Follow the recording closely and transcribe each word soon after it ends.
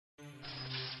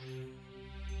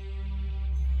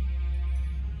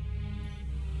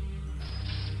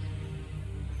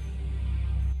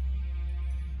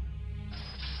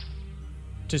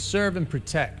To serve and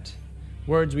protect,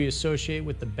 words we associate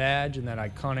with the badge and that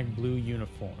iconic blue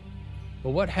uniform.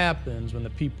 But what happens when the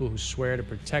people who swear to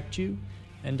protect you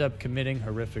end up committing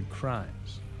horrific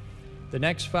crimes? The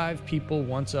next 5 people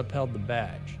once upheld the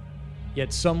badge,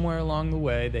 yet somewhere along the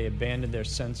way they abandoned their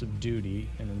sense of duty,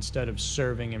 and instead of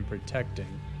serving and protecting,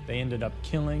 they ended up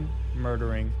killing,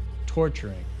 murdering,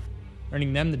 torturing,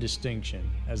 earning them the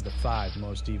distinction as the 5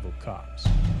 most evil cops.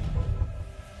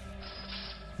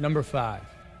 Number 5.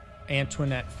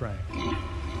 Antoinette Frank.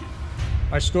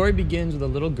 Our story begins with a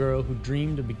little girl who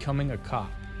dreamed of becoming a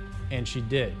cop, and she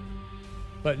did.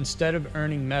 But instead of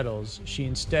earning medals, she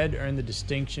instead earned the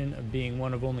distinction of being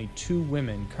one of only 2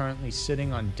 women currently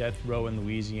sitting on death row in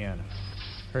Louisiana.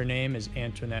 Her name is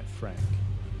Antoinette Frank.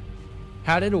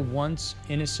 How did a once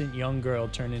innocent young girl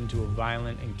turn into a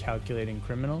violent and calculating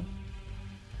criminal?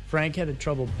 Frank had a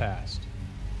troubled past.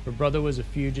 Her brother was a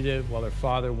fugitive while her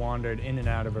father wandered in and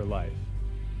out of her life.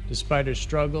 Despite her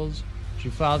struggles, she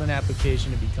filed an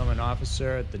application to become an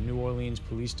officer at the New Orleans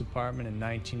Police Department in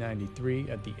 1993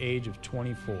 at the age of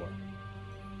 24.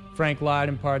 Frank lied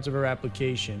in parts of her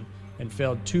application and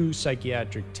failed 2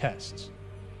 psychiatric tests.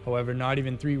 However, not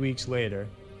even 3 weeks later,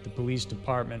 the police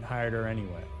department hired her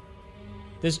anyway.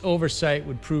 This oversight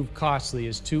would prove costly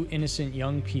as 2 innocent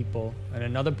young people and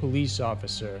another police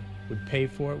officer would pay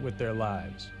for it with their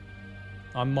lives.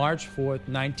 On March 4,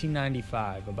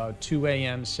 1995, about 2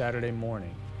 a.m. Saturday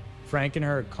morning, Frank and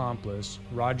her accomplice,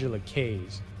 Roger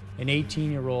Lacaze, an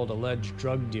 18-year-old alleged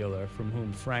drug dealer from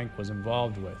whom Frank was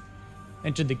involved with,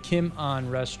 entered the Kim An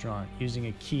restaurant using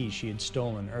a key she had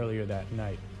stolen earlier that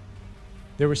night.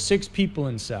 There were 6 people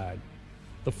inside,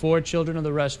 the 4 children of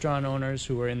the restaurant owners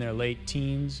who were in their late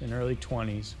teens and early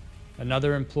 20s,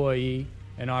 another employee,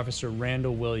 and Officer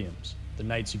Randall Williams, the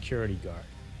night security guard.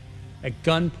 At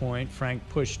gunpoint, Frank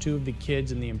pushed 2 of the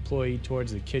kids and the employee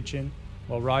towards the kitchen,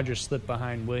 while Roger slipped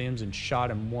behind Williams and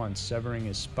shot him once, severing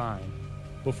his spine,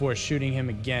 before shooting him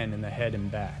again in the head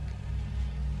and back.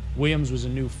 Williams was a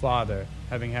new father,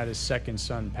 having had his second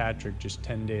son, Patrick, just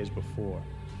 10 days before.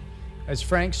 As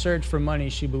Frank searched for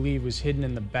money she believed was hidden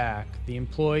in the back, the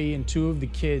employee and 2 of the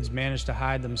kids managed to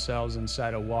hide themselves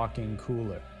inside a walk-in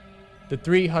cooler. The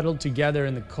 3 huddled together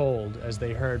in the cold as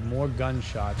they heard more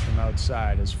gunshots from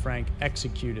outside as Frank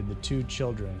executed the 2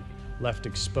 children left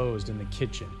exposed in the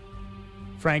kitchen.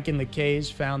 Frank and Lacaze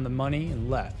found the money and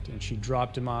left, and she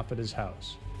dropped him off at his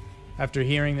house. After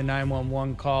hearing the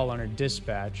 911 call on her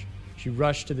dispatch, she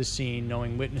rushed to the scene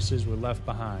knowing witnesses were left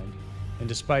behind, and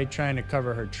despite trying to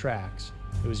cover her tracks,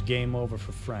 it was game over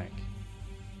for Frank.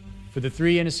 For the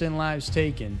 3 innocent lives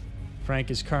taken,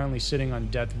 Frank is currently sitting on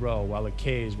death row while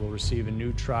Lacaze will receive a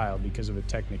new trial because of a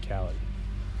technicality.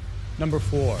 Number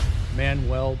 4.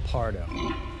 Manuel Pardo.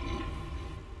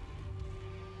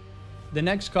 The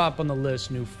next cop on the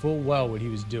list knew full well what he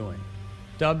was doing.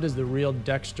 Dubbed as the real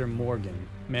Dexter Morgan,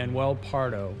 Manuel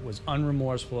Pardo was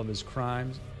unremorseful of his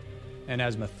crimes and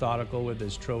as methodical with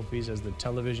his trophies as the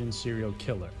television serial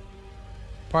killer.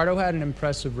 Pardo had an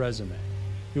impressive resume.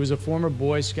 He was a former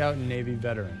Boy Scout and Navy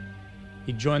veteran.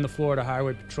 He joined the Florida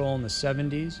Highway Patrol in the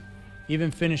 70s,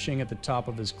 even finishing at the top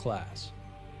of his class.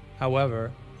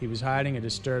 However, he was hiding a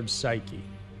disturbed psyche,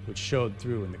 which showed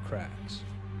through in the cracks.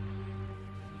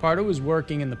 Pardo was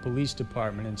working in the police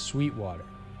department in Sweetwater,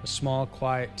 a small,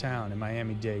 quiet town in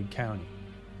Miami-Dade County.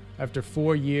 After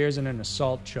 4 years and an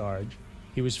assault charge,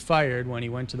 he was fired when he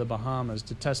went to the Bahamas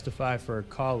to testify for a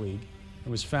colleague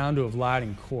and was found to have lied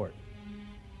in court.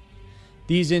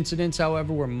 These incidents,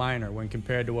 however, were minor when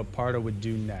compared to what Pardo would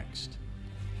do next.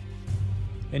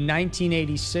 In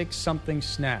 1986, something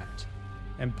snapped,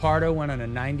 and Pardo went on a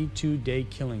 92-day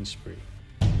killing spree.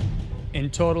 In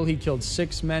total, he killed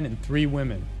 6 men and 3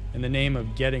 women in the name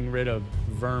of getting rid of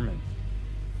vermin.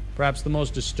 Perhaps the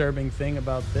most disturbing thing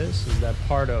about this is that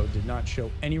Pardo did not show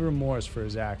any remorse for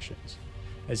his actions.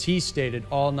 As he stated,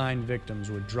 all 9 victims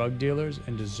were drug dealers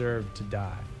and deserved to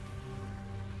die.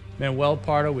 Manuel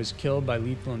Pardo was killed by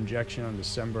lethal injection on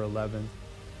December 11,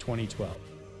 2012.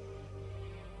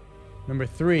 Number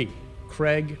 3,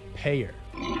 Craig Payer.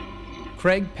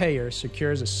 Craig Payer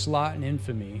secures a slot in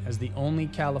infamy as the only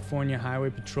California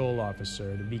Highway Patrol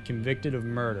officer to be convicted of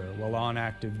murder while on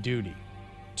active duty.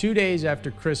 2 days after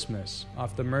Christmas,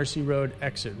 off the Mercy Road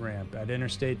exit ramp at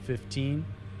Interstate 15,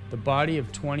 the body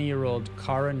of 20-year-old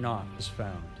Cara Knott was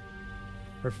found.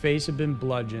 Her face had been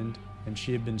bludgeoned and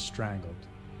she had been strangled.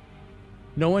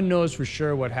 No one knows for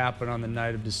sure what happened on the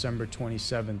night of December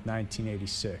 27,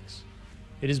 1986.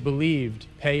 It is believed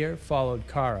Payer followed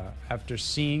Cara after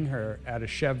seeing her at a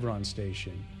Chevron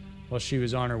station while she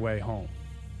was on her way home.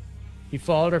 He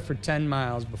followed her for 10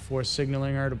 miles before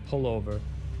signaling her to pull over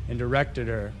and directed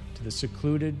her to the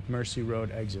secluded Mercy Road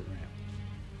exit ramp.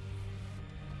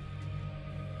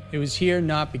 It was here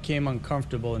Knott became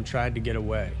uncomfortable and tried to get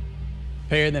away.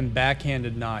 Payer then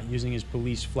backhanded Knott using his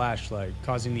police flashlight,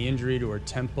 causing the injury to her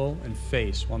temple and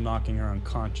face while knocking her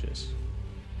unconscious.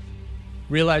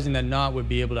 Realizing that Knott would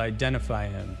be able to identify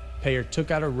him, Payer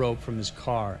took out a rope from his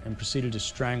car and proceeded to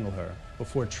strangle her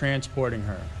before transporting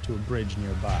her to a bridge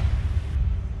nearby.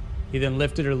 He then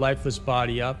lifted her lifeless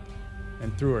body up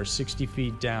and threw her 60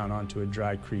 feet down onto a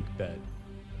dry creek bed.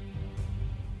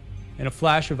 In a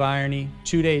flash of irony,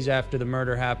 2 days after the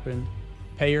murder happened,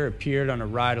 Payer appeared on a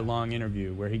ride-along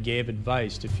interview where he gave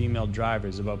advice to female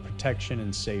drivers about protection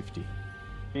and safety.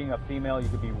 Being a female, you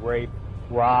could be raped,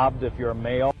 robbed if you're a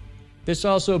male. This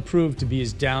also proved to be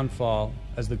his downfall,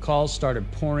 as the calls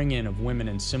started pouring in of women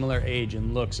in similar age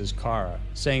and looks as Cara,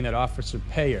 saying that Officer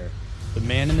Payer, the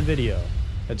man in the video,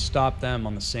 had stopped them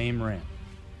on the same ramp.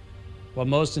 While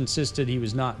most insisted he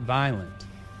was not violent,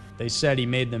 they said he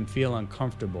made them feel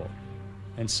uncomfortable,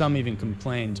 and some even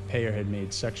complained Payer had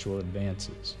made sexual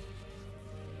advances.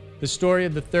 The story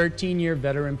of the 13-year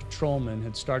veteran patrolman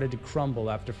had started to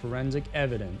crumble after forensic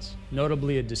evidence,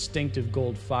 notably a distinctive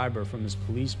gold fiber from his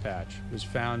police patch, was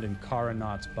found in Cara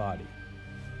Knott's body.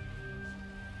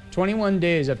 21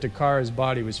 days after Cara's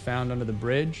body was found under the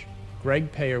bridge,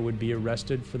 Greg Payer would be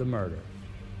arrested for the murder.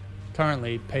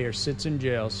 Currently, Payer sits in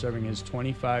jail serving his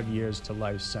 25 years to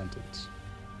life sentence.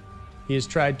 He has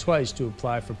tried twice to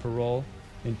apply for parole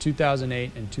in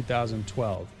 2008 and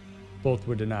 2012. Both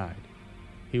were denied.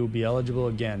 He will be eligible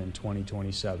again in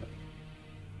 2027.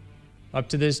 Up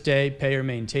to this day, Payer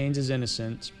maintains his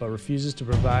innocence, but refuses to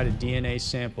provide a DNA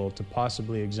sample to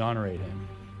possibly exonerate him,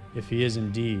 if he is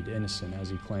indeed innocent as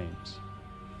he claims.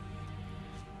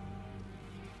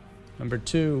 Number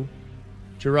 2,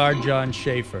 Gerard John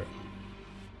Schaefer.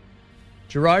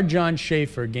 Gerard John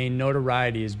Schaefer gained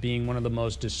notoriety as being one of the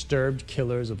most disturbed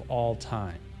killers of all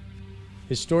time.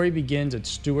 His story begins at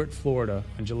Stuart, Florida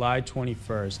on July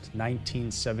 21st,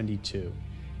 1972,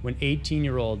 when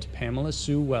 18-year-old Pamela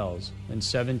Sue Wells and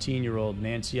 17-year-old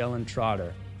Nancy Ellen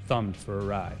Trotter thumbed for a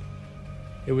ride.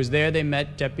 It was there they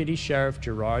met Deputy Sheriff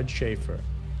Gerard Schaefer,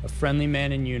 a friendly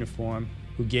man in uniform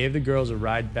who gave the girls a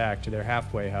ride back to their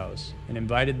halfway house and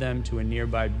invited them to a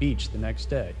nearby beach the next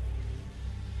day.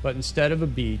 But instead of a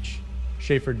beach,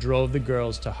 Schaefer drove the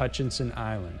girls to Hutchinson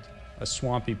Island, a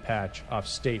swampy patch off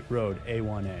State Road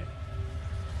A1A.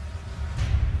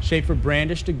 Schaefer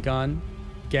brandished a gun,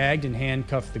 gagged and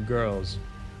handcuffed the girls,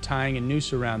 tying a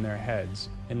noose around their heads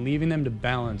and leaving them to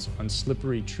balance on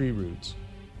slippery tree roots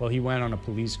while he went on a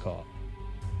police call.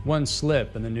 One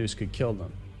slip and the noose could kill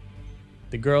them.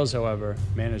 The girls, however,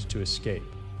 managed to escape.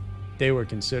 They were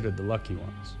considered the lucky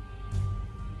ones.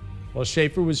 While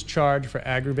Schaefer was charged for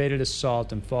aggravated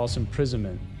assault and false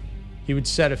imprisonment, he would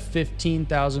set a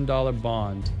 $15,000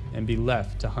 bond and be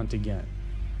left to hunt again.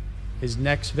 His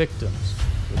next victims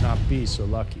would not be so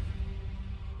lucky.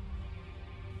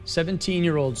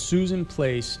 17-year-old Susan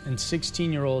Place and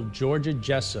 16-year-old Georgia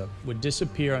Jessup would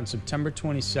disappear on September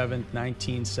 27,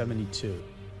 1972.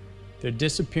 Their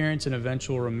disappearance and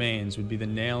eventual remains would be the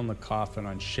nail in the coffin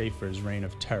on Schaefer's reign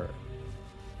of terror.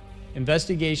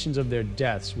 Investigations of their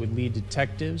deaths would lead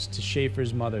detectives to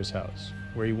Schaefer's mother's house,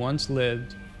 where he once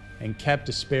lived and kept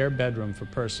a spare bedroom for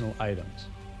personal items.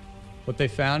 What they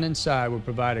found inside would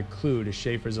provide a clue to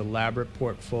Schaefer's elaborate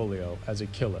portfolio as a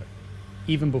killer,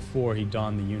 even before he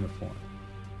donned the uniform.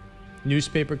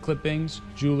 Newspaper clippings,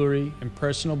 jewelry, and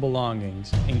personal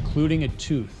belongings, including a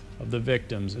tooth of the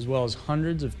victims, as well as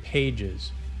hundreds of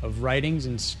pages of writings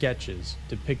and sketches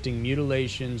depicting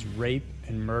mutilations, rape,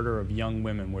 and murder of young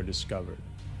women were discovered.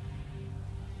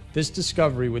 This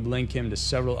discovery would link him to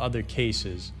several other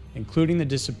cases, including the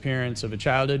disappearance of a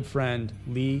childhood friend,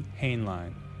 Lee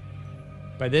Hainline.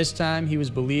 By this time, he was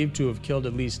believed to have killed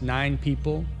at least 9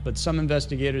 people, but some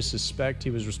investigators suspect he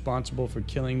was responsible for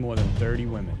killing more than 30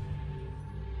 women.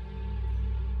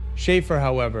 Schaefer,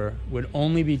 however, would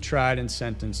only be tried and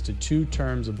sentenced to 2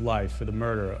 terms of life for the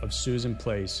murder of Susan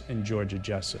Place and Georgia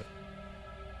Jessup.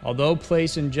 Although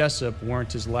Place and Jessup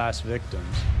weren't his last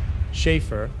victims,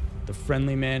 Schaefer, the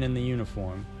friendly man in the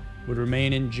uniform, would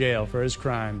remain in jail for his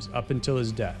crimes up until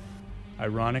his death,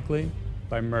 ironically,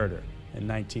 by murder in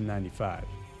 1995.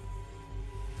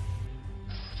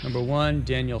 Number 1,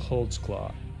 Daniel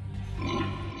Holtzclaw.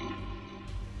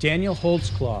 Daniel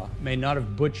Holtzclaw may not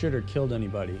have butchered or killed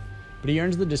anybody, but he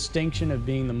earns the distinction of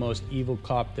being the most evil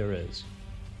cop there is.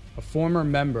 A former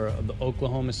member of the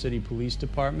Oklahoma City Police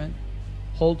Department,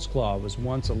 Holtzclaw was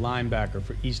once a linebacker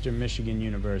for Eastern Michigan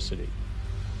University.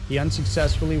 He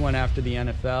unsuccessfully went after the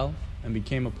NFL and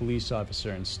became a police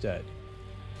officer instead.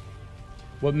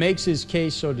 What makes his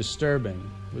case so disturbing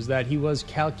was that he was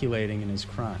calculating in his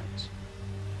crimes.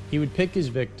 He would pick his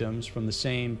victims from the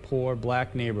same poor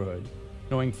black neighborhood,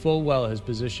 knowing full well his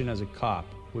position as a cop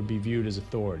would be viewed as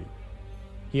authority.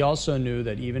 He also knew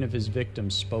that even if his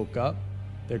victims spoke up,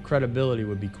 their credibility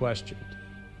would be questioned.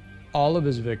 All of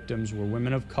his victims were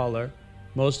women of color,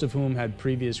 most of whom had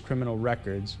previous criminal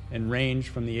records and ranged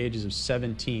from the ages of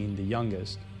 17, the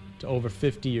youngest, to over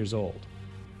 50 years old.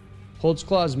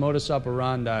 Holtzclaw's modus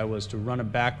operandi was to run a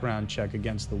background check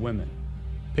against the women,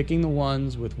 picking the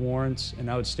ones with warrants and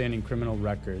outstanding criminal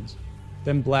records,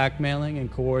 then blackmailing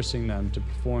and coercing them to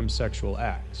perform sexual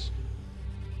acts.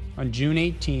 On June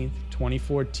 18,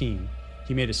 2014,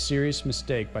 he made a serious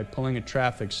mistake by pulling a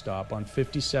traffic stop on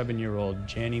 57-year-old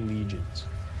Janie Legions.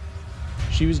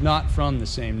 She was not from the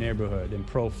same neighborhood and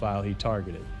profile he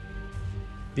targeted.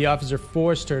 The officer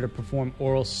forced her to perform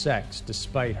oral sex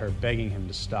despite her begging him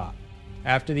to stop.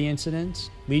 After the incidents,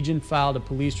 Legion filed a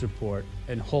police report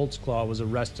and Holtzclaw was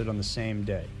arrested on the same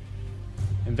day.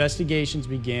 Investigations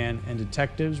began and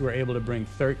detectives were able to bring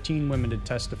 13 women to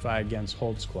testify against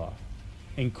Holtzclaw.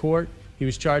 In court, he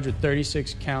was charged with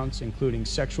 36 counts including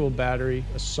sexual battery,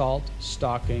 assault,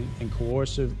 stalking, and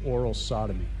coercive oral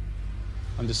sodomy.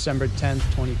 On December 10,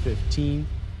 2015,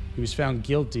 he was found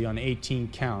guilty on 18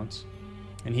 counts,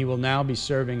 and he will now be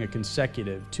serving a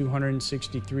consecutive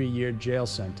 263-year jail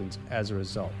sentence as a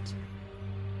result.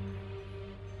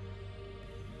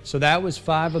 So that was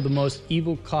 5 of the most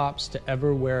evil cops to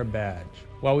ever wear a badge.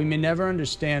 While we may never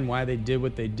understand why they did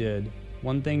what they did,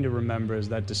 one thing to remember is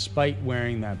that despite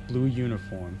wearing that blue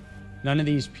uniform, none of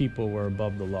these people were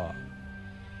above the law.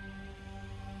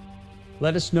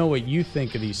 Let us know what you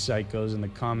think of these psychos in the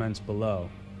comments below.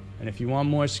 And if you want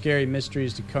more scary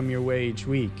mysteries to come your way each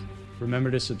week,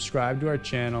 remember to subscribe to our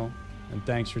channel, and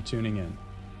thanks for tuning in.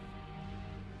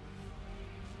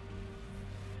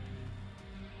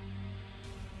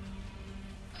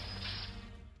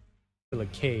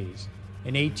 Kays,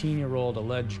 an 18-year-old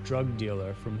alleged drug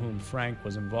dealer from whom Frank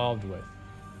was involved with,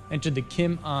 entered the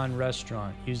Kim An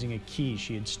restaurant using a key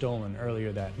she had stolen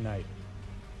earlier that night.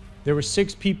 There were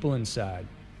 6 people inside,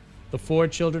 the 4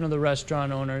 children of the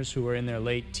restaurant owners who were in their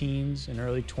late teens and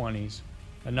early 20s,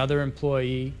 another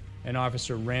employee, and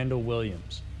Officer Randall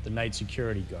Williams, the night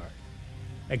security guard.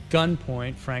 At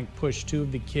gunpoint, Frank pushed 2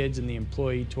 of the kids and the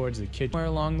employee towards the kitchen. Somewhere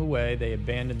along the way, they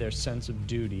abandoned their sense of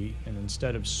duty, and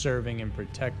instead of serving and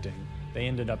protecting, they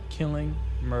ended up killing,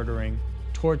 murdering,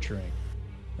 torturing,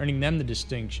 earning them the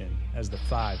distinction as the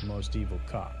 5 most evil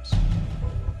cops.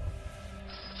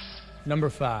 Number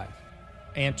 5,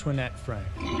 Antoinette Frank.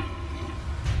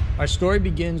 Our story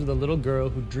begins with a little girl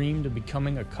who dreamed of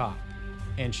becoming a cop,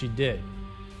 and she did.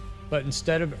 But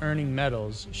instead of earning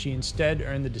medals, she instead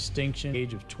earned the distinction at the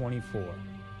age of 24.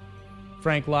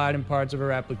 Frank lied in parts of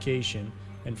her application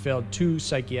and failed 2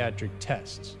 psychiatric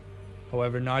tests.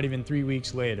 However, not even 3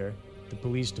 weeks later, the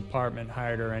police department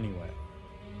hired her anyway.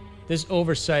 This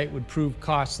oversight would prove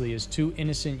costly as 2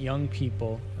 innocent young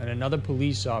people and another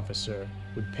police officer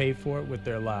would pay for it with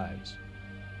their lives.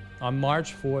 On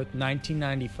March 4,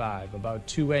 1995, about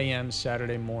 2 a.m.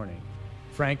 Saturday morning,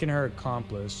 Frank and her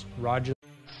accomplice, Roger,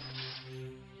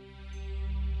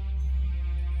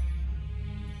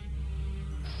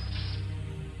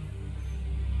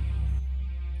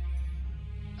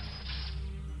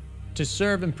 to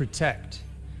serve and protect,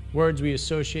 words we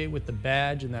associate with the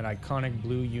badge and that iconic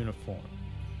blue uniform.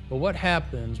 But what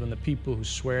happens when the people who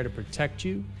swear to protect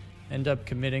you end up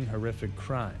committing horrific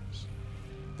crimes?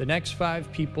 The next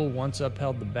 5 people once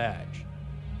upheld the badge,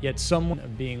 yet someone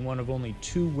of being one of only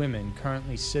 2 women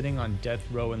currently sitting on death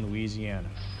row in Louisiana.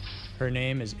 Her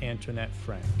name is Antoinette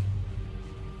Frank.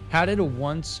 How did a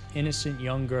once innocent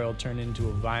young girl turn into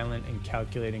a violent and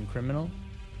calculating criminal?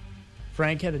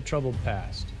 Frank had a troubled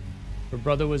past. Her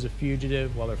brother was a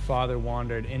fugitive while her father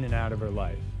wandered in and out of her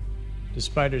life.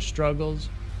 Despite her struggles,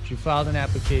 she filed an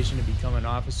application to become an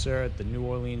officer at the New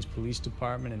Orleans Police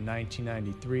Department in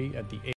 1993 at the age